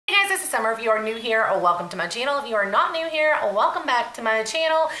this is Summer. If you are new here, welcome to my channel. If you are not new here, welcome back to my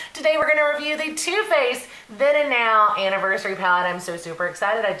channel. Today we're going to review the Too Faced Then and Now Anniversary Palette. I'm so super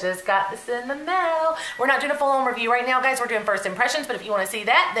excited. I just got this in the mail. We're not doing a full-on review right now, guys. We're doing first impressions, but if you want to see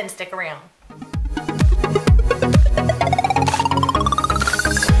that, then stick around.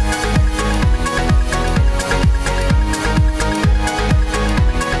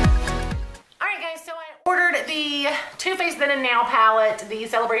 Too Faced Then and Now palette, the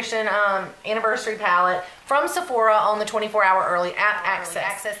Celebration Anniversary palette from Sephora on the 24-hour early app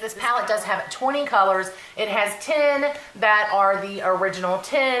access. This palette does have 20 colors. It has 10 that are the original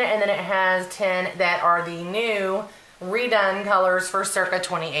 10, and then it has 10 that are the new redone colors for circa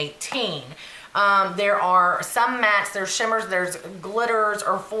 2018. There are some mattes, there's shimmers, there's glitters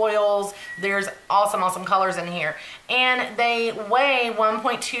or foils, there's awesome colors in here. And they weigh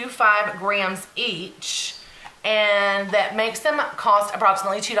 1.25 grams each. And that makes them cost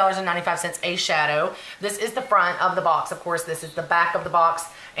approximately $2.95 a shadow. This is the front of the box. Of course, this is the back of the box.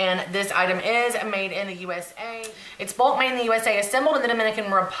 And this item is made in the USA. It's bulk made in the USA, assembled in the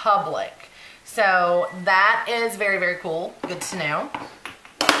Dominican Republic. So that is very cool. Good to know.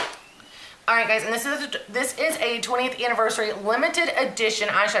 Alright guys, and this is a 20th anniversary limited edition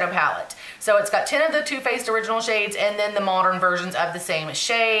eyeshadow palette. So it's got 10 of the Too Faced original shades and then the modern versions of the same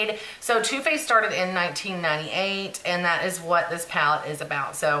shade. So Too Faced started in 1998, and that is what this palette is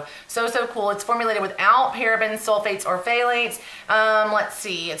about. So cool. It's formulated without parabens, sulfates, or phthalates. Let's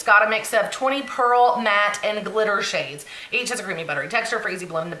see. It's got a mix of 20 pearl, matte, and glitter shades. Each has a creamy buttery texture for easy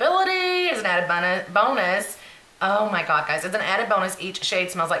blendability. As an added bonus, oh my god, guys, as an added bonus, each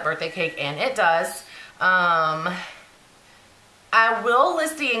shade smells like birthday cake, and it does. I will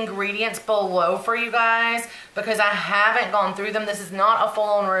list the ingredients below for you guys because I haven't gone through them. This is not a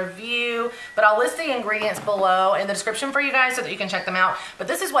full-on review, but I'll list the ingredients below in the description for you guys so that you can check them out. But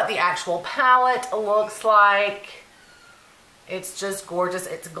this is what the actual palette looks like. It's just gorgeous.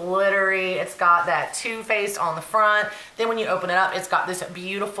 It's glittery. It's got that Too Faced on the front. Then when you open it up, it's got this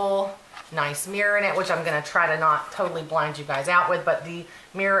beautiful nice mirror in it, which I'm going to try to not totally blind you guys out with, but the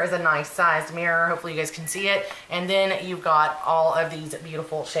mirror is a nice sized mirror. Hopefully you guys can see it. And then you've got all of these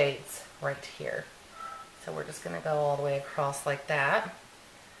beautiful shades right here. So we're just going to go all the way across like that.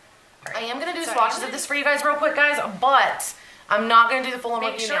 Right. I am going to do swatches of this for you guys real quick, guys, but I'm not going to do the full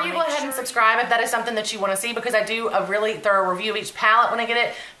review. Make sure you go ahead and subscribe if that is something that you want to see, because I do a really thorough review of each palette when I get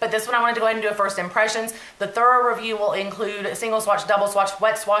it. But this one I wanted to go ahead and do a first impressions. The thorough review will include single swatch, double swatch,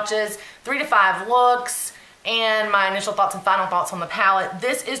 wet swatches, 3 to 5 looks, and my initial thoughts and final thoughts on the palette.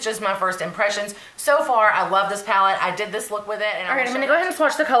 This is just my first impressions. So far, I love this palette. I did this look with it. And all right, I'm going to go ahead and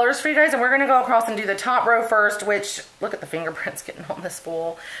swatch the colors for you guys, and we're going to go across and do the top row first, which, look at the fingerprints getting on this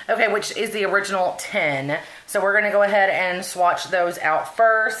spool. Okay, which is the original 10. So we're going to go ahead and swatch those out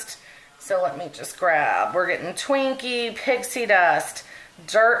first. So let me just grab. We're getting Twinkie, Pixie Dust,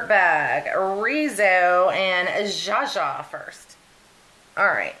 Dirtbag, Rizzo, and Jaja first. All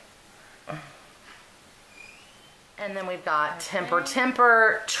right. And then we've got Temper,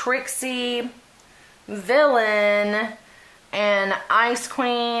 Trixie, Villain, and Ice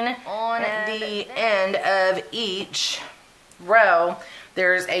Queen. On the end of each row,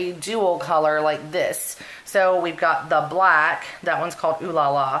 there's a dual color like this. So we've got the black, that one's called Ooh La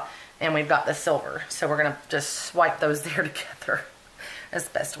La, and we've got the silver. So we're going to just swipe those there together as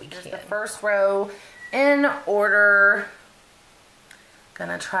best we can. The first row in order.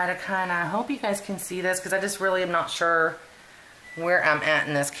 Gonna try to kind of, I hope you guys can see this because I just really am not sure where I'm at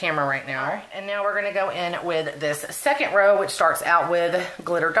in this camera right now. Right. And now we're gonna go in with this second row, which starts out with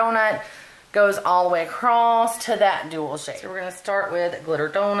Glitter Donut, goes all the way across to that dual shade. So we're gonna start with Glitter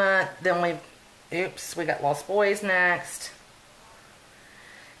Donut, then we got Lost Boys next.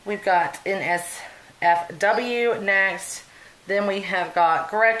 We've got NSFW next. Then we have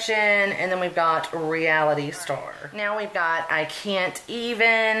got Gretchen, and then we've got Reality Star. Now we've got I Can't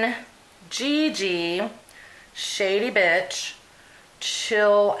Even, Gigi, Shady Bitch,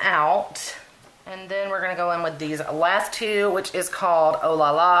 Chill Out, and then we're going to go in with these last two, which is called Oh La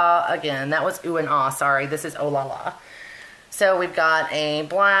La. Again, that was Ooh and Ah, sorry. This is Oh La La. So we've got a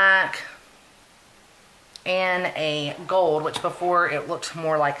black and a gold, which before it looked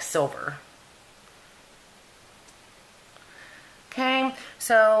more like silver. Okay,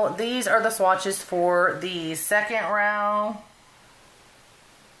 so these are the swatches for the second row.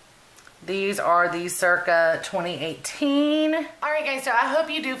 These are the circa 2018. All right guys, so I hope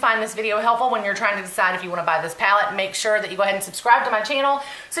you do find this video helpful when you're trying to decide if you want to buy this palette. Make sure that you go ahead and subscribe to my channel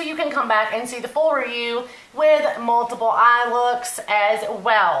so you can come back and see the full review with multiple eye looks as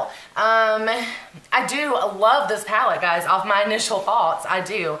well. I do love this palette, guys, off my initial thoughts. I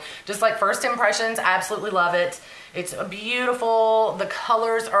do. Just like first impressions, I absolutely love it. It's beautiful. The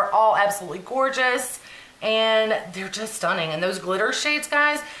colors are all absolutely gorgeous. And they're just stunning. And those glitter shades,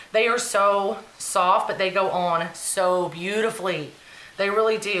 guys, they are so soft, but they go on so beautifully. They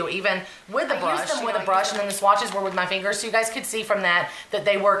really do. Even with the brush, I used them with a brush, and then the swatches were with my fingers, so you guys could see from that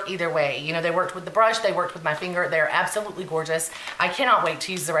they work either way. You know, they worked with the brush, they worked with my finger. They're absolutely gorgeous. I cannot wait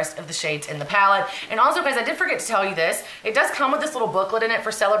to use the rest of the shades in the palette. And also, guys, I did forget to tell you this. It does come with this little booklet in it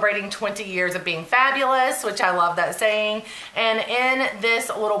for celebrating 20 years of being fabulous, which I love that saying. And in this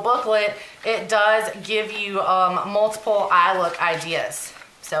little booklet, it does give you multiple eye look ideas.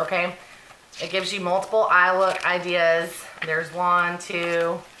 So, okay, it gives you multiple eye look ideas. There's 1,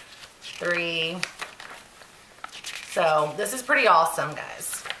 2, 3. So this is pretty awesome,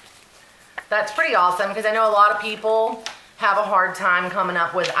 guys. That's pretty awesome because I know a lot of people have a hard time coming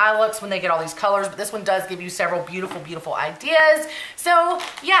up with eye looks when they get all these colors, but this one does give you several beautiful, beautiful ideas. So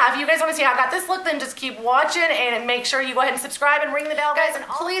yeah, if you guys want to see how I got this look, then just keep watching and make sure you go ahead and subscribe and ring the bell, guys. And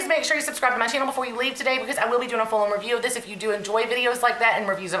please make sure you subscribe to my channel before you leave today because I will be doing a full-on review of this. If you do enjoy videos like that and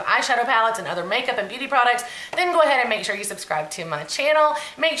reviews of eyeshadow palettes and other makeup and beauty products, then go ahead and make sure you subscribe to my channel.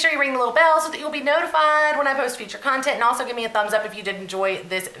 Make sure you ring the little bell so that you'll be notified when I post future content, and also give me a thumbs up if you did enjoy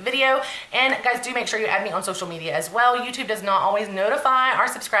this video. And guys, do make sure you add me on social media as well. YouTube does not always notify our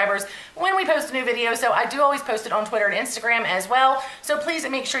subscribers when we post a new video, so I do always post it on Twitter and Instagram as well. So please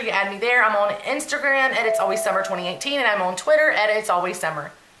make sure you add me there. I'm on Instagram at It's Always Summer 2018, and I'm on Twitter at It's Always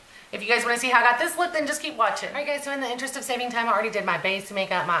Summer. If you guys want to see how I got this look, then just keep watching. All right, guys, so in the interest of saving time, I already did my base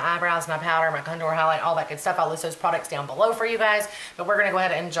makeup, my eyebrows, my powder, my contour, highlight, all that good stuff. I'll list those products down below for you guys, but we're going to go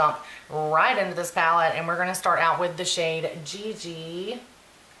ahead and jump right into this palette, and we're going to start out with the shade GG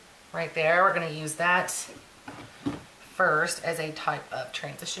right there. We're going to use that first as a type of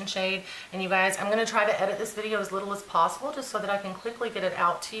transition shade. And you guys, I'm going to try to edit this video as little as possible just so that I can quickly get it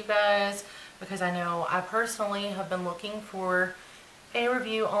out to you guys, because I know I personally have been looking for a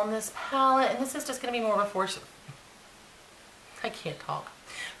review on this palette, and this is just going to be more of a force. I can't talk.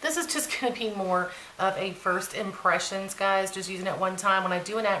 This is just going to be more of a first impressions, guys, just using it one time. When I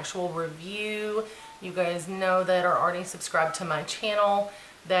do an actual review, you guys know that are already subscribed to my channel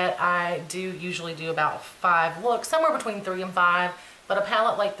that I do usually do about 5 looks, somewhere between 3 and 5, but a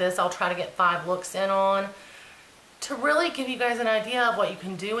palette like this I'll try to get 5 looks in on to really give you guys an idea of what you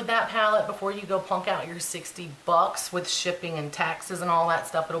can do with that palette before you go plunk out your 60 bucks with shipping and taxes and all that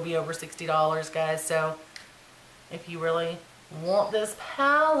stuff. It'll be over $60, guys. So if you really want this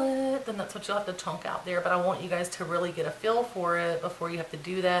palette, then that's what you'll have to chunk out there, but I want you guys to really get a feel for it before you have to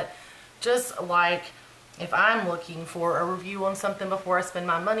do that. Just like if I'm looking for a review on something before I spend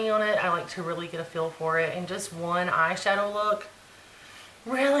my money on it, I like to really get a feel for it. And just one eyeshadow look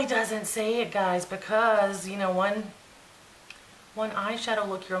really doesn't say it, guys, because, you know, one eyeshadow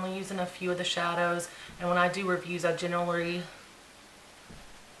look, you're only using a few of the shadows. And when I do reviews, I generally,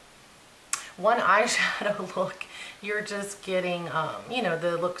 one eyeshadow look, you're just getting, you know,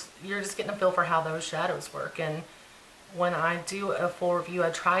 the looks, you're just getting a feel for how those shadows work. And when I do a full review,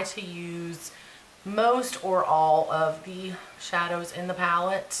 I try to use most or all of the shadows in the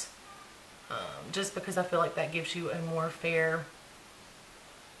palette, just because I feel like that gives you a more fair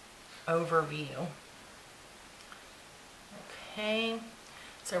overview. Okay,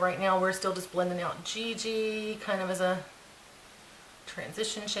 so right now we're still just blending out GG kind of as a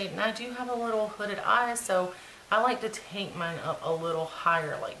transition shade, and I do have a little hooded eye, so I like to take mine up a little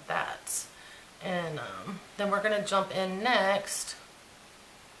higher like that. And then we're gonna jump in next.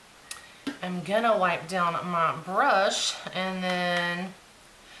 I'm gonna wipe down my brush, and then,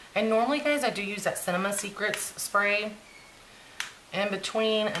 and normally, guys, I do use that Cinema Secrets spray in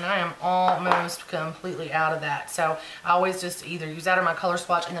between, and I am almost completely out of that. So I always just either use that or my color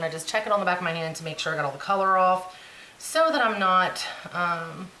swatch, and then I just check it on the back of my hand to make sure I got all the color off, so that I'm not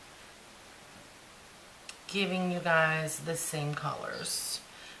giving you guys the same colors.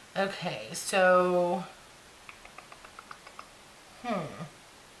 Okay, so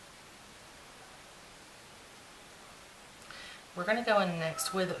we're going to go in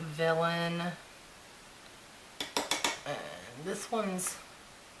next with Villain. And this one's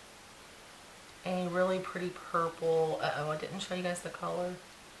a really pretty purple. Uh-oh, I didn't show you guys the color.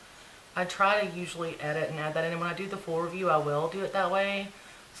 I try to usually edit and add that in, and when I do the full review, I will do it that way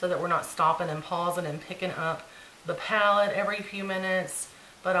so that we're not stopping and pausing and picking up the palette every few minutes.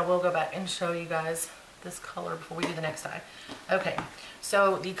 but I will go back and show you guys this color before we do the next eye. Okay,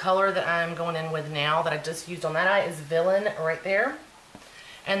 so the color that I'm going in with now that I just used on that eye is Villain right there.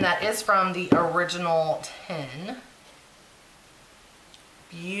 And that is from the original 10.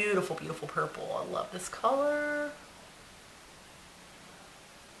 Beautiful, beautiful purple. I love this color.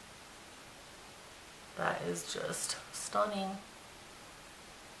 That is just stunning.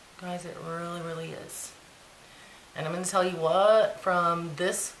 Guys, it really, really is. And I'm going to tell you what, from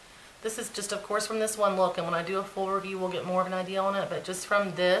this is just, of course, from this one look. And when I do a full review, we'll get more of an idea on it. But just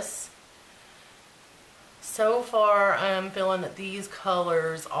from this, so far, I'm feeling that these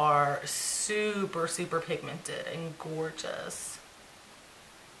colors are super, super pigmented and gorgeous.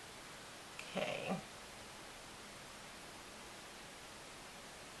 Okay.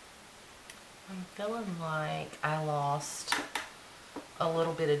 I'm feeling like I lost a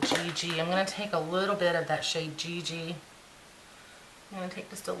little bit of GG. I'm going to take a little bit of that shade GG. I'm going to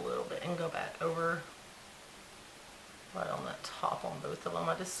take just a little bit and go back over right on that top on both of them.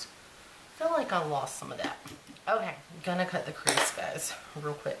 I just feel like I lost some of that. Okay, I'm gonna cut the crease, guys,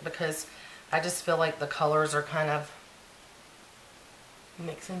 real quick, because I just feel like the colors are kind of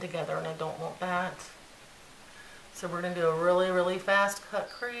mixing together and I don't want that. So we're gonna do a really, really fast cut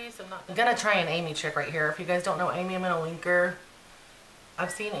crease. I'm gonna try an Amy trick right here. If you guys don't know Amy, I'm gonna link her.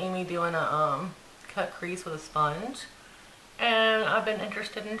 I've seen Amy doing a cut crease with a sponge, and I've been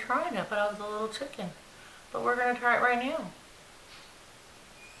interested in trying it, but I was a little chicken. But we're gonna try it right now.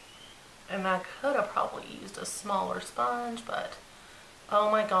 And I could have probably used a smaller sponge, but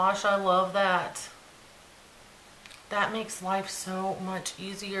oh my gosh, I love that. That makes life so much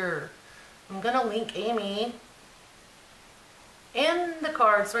easier. I'm gonna link Amy in the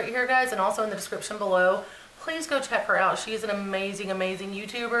cards right here, guys, and also in the description below. Please go check her out. She's an amazing, amazing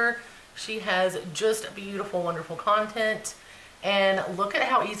YouTuber. She has just beautiful, wonderful content. And look at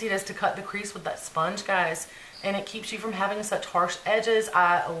how easy it is to cut the crease with that sponge, guys. And it keeps you from having such harsh edges.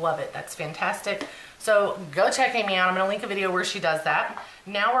 I love it. That's fantastic. So go check Amy out. I'm going to link a video where she does that.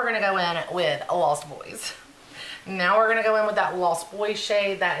 Now we're going to go in with Lost Boys. Now we're going to go in with that Lost Boys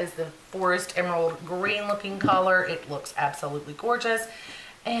shade. That is the Forest Emerald green looking color. It looks absolutely gorgeous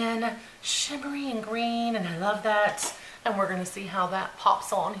and shimmery and green, and I love that. And we're going to see how that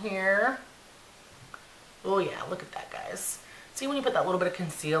pops on here. Oh yeah, look at that, guys. See when you put that little bit of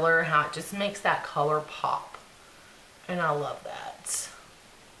concealer, how it just makes that color pop. And I love that.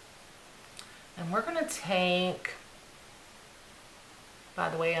 And we're going to take, by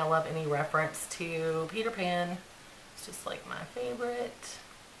the way, I love any reference to Peter Pan. It's just like my favorite.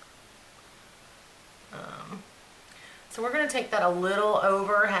 So we're going to take that a little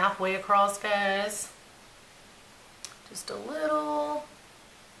over halfway across, guys. Just a little.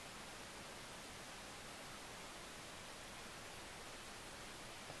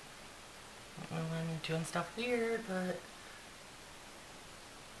 I'm doing stuff weird, but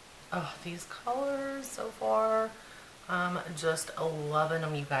oh, these colors so far, I'm just loving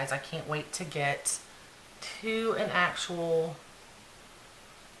them, you guys. I can't wait to get to an actual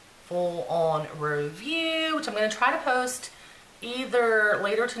full-on review, which I'm going to try to post either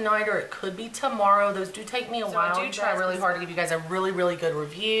later tonight or it could be tomorrow. Those do take me a while. I do try really hard to give you guys a really, really good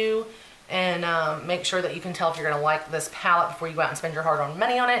review. And make sure that you can tell if you're going to like this palette before you go out and spend your hard-earned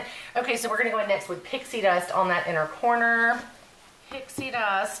money on it. Okay, so we're going to go in next with Pixie Dust on that inner corner. Pixie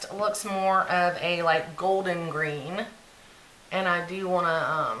Dust looks more of a like golden green. And I do want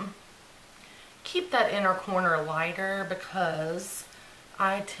to keep that inner corner lighter because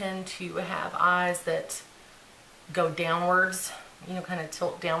I tend to have eyes that go downwards. You know, kind of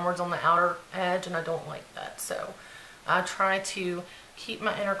tilt downwards on the outer edge, and I don't like that. So I try to keep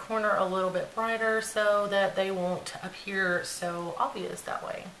my inner corner a little bit brighter so that they won't appear so obvious that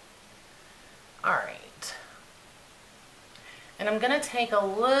way. Alright. And I'm going to take a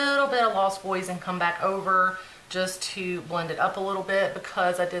little bit of Lost Boys and come back over just to blend it up a little bit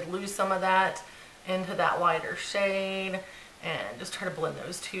because I did lose some of that into that lighter shade, and just try to blend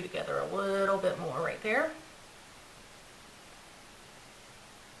those two together a little bit more right there.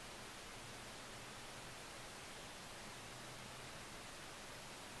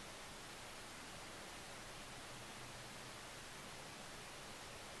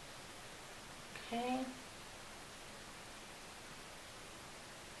 Okay.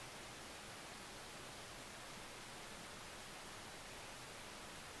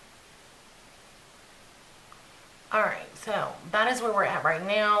 Alright, so that is where we're at right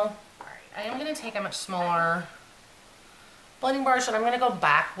now. Alright, I am going to take a much smaller blending brush and I'm going to go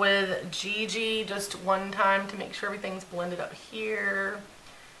back with GG just one time to make sure everything's blended up here.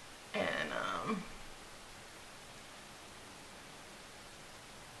 And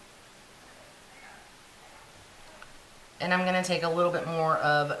And I'm going to take a little bit more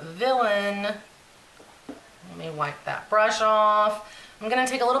of Villain. Let me wipe that brush off. I'm going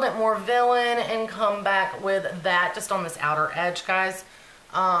to take a little bit more Villain and come back with that just on this outer edge, guys.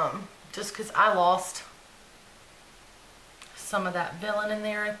 Just because I lost some of that Villain in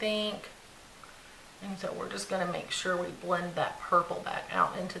there, I think. And so we're just going to make sure we blend that purple back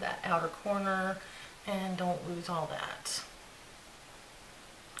out into that outer corner and don't lose all that.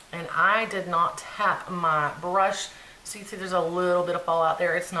 And I did not tap my brush. So you see there's a little bit of fallout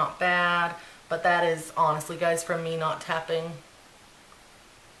there. It's not bad, but that is honestly, guys, from me not tapping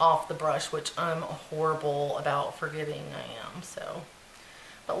off the brush, which I'm horrible about forgetting I am. So,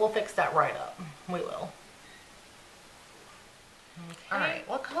 but we'll fix that right up. We will. Okay. Alright,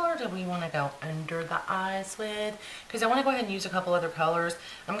 what color do we want to go under the eyes with? Because I want to go ahead and use a couple other colors.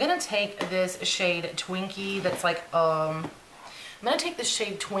 I'm going to take this shade Twinkie that's like, I'm going to take this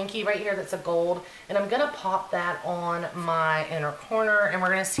shade Twinkie right here that's a gold, and I'm going to pop that on my inner corner, and we're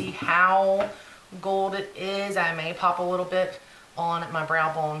going to see how gold it is. I may pop a little bit on my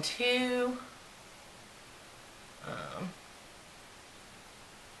brow bone too.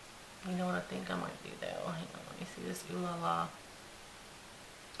 You know what I think I might do though? Hang on, let me see this Ooh La La.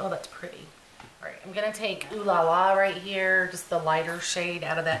 Oh, that's pretty. All right, I'm going to take Ooh La La right here, just the lighter shade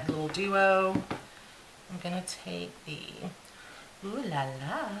out of that little duo. I'm going to take the Ooh La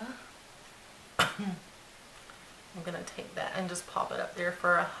La. I'm going to take that and just pop it up there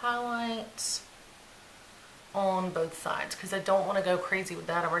for a highlight on both sides because I don't want to go crazy with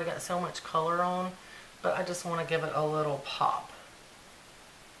that. I've already got so much color on, but I just want to give it a little pop.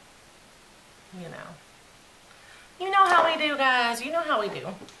 You know how we do, guys. You know how we do.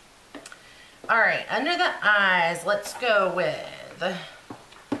 All right, under the eyes, let's go with,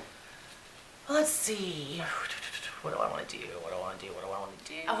 let's see. What do I want to do? What do I want to do? What do I want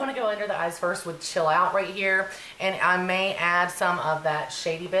to do? I want to go under the eyes first with Chill Out right here. And I may add some of that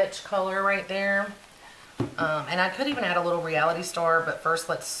Shady Bitch color right there. And I could even add a little Reality Star, but first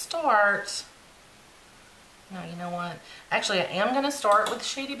let's start. No, you know what? Actually, I am going to start with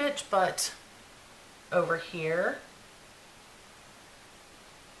Shady Bitch, but over here.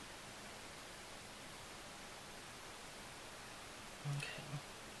 Okay.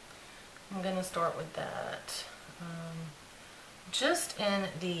 I'm going to start with that. Just in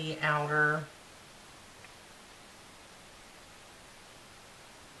the outer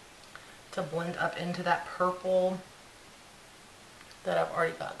to blend up into that purple that I've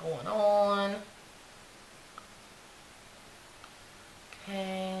already got going on.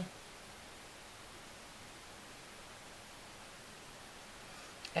 Okay.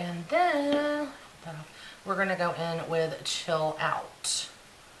 And then we're going to go in with Chill Out.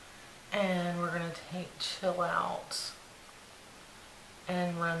 And we're going to take Chill Out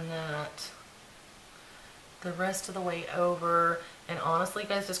and run that the rest of the way over. And honestly,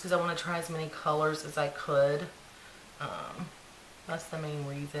 guys, just because I want to try as many colors as I could. That's the main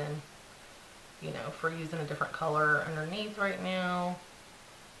reason, you know, for using a different color underneath right now.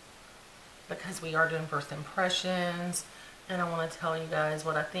 Because we are doing first impressions. And I want to tell you guys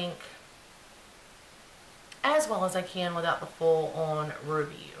what I think as well as I can without the full-on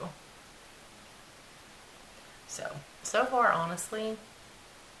review. So far, honestly,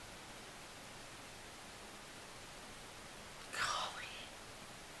 golly.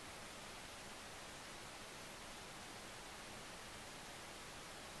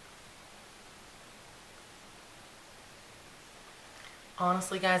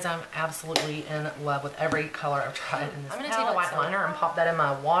 Honestly, guys, I'm absolutely in love with every color I've tried in this. I'm going to take a white liner and pop that in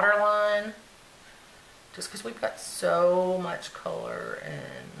my waterline. Just because we've got so much color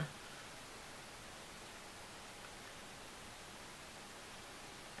and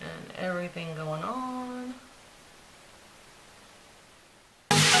everything going on.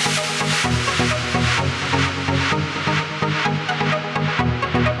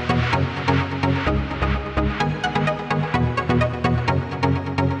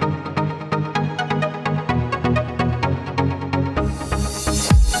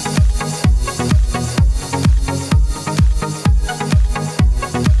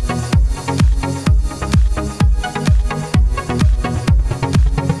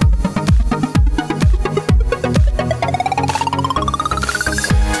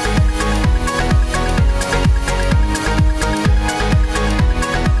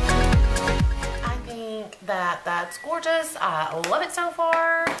 That's gorgeous. I love it so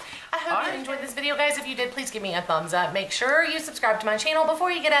far. I hope you enjoyed this video, guys. If you did, please give me a thumbs up. Make sure you subscribe to my channel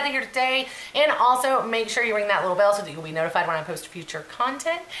before you get out of here today. And also make sure you ring that little bell so that you'll be notified when I post future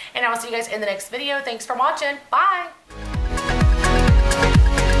content. And I will see you guys in the next video. Thanks for watching. Bye.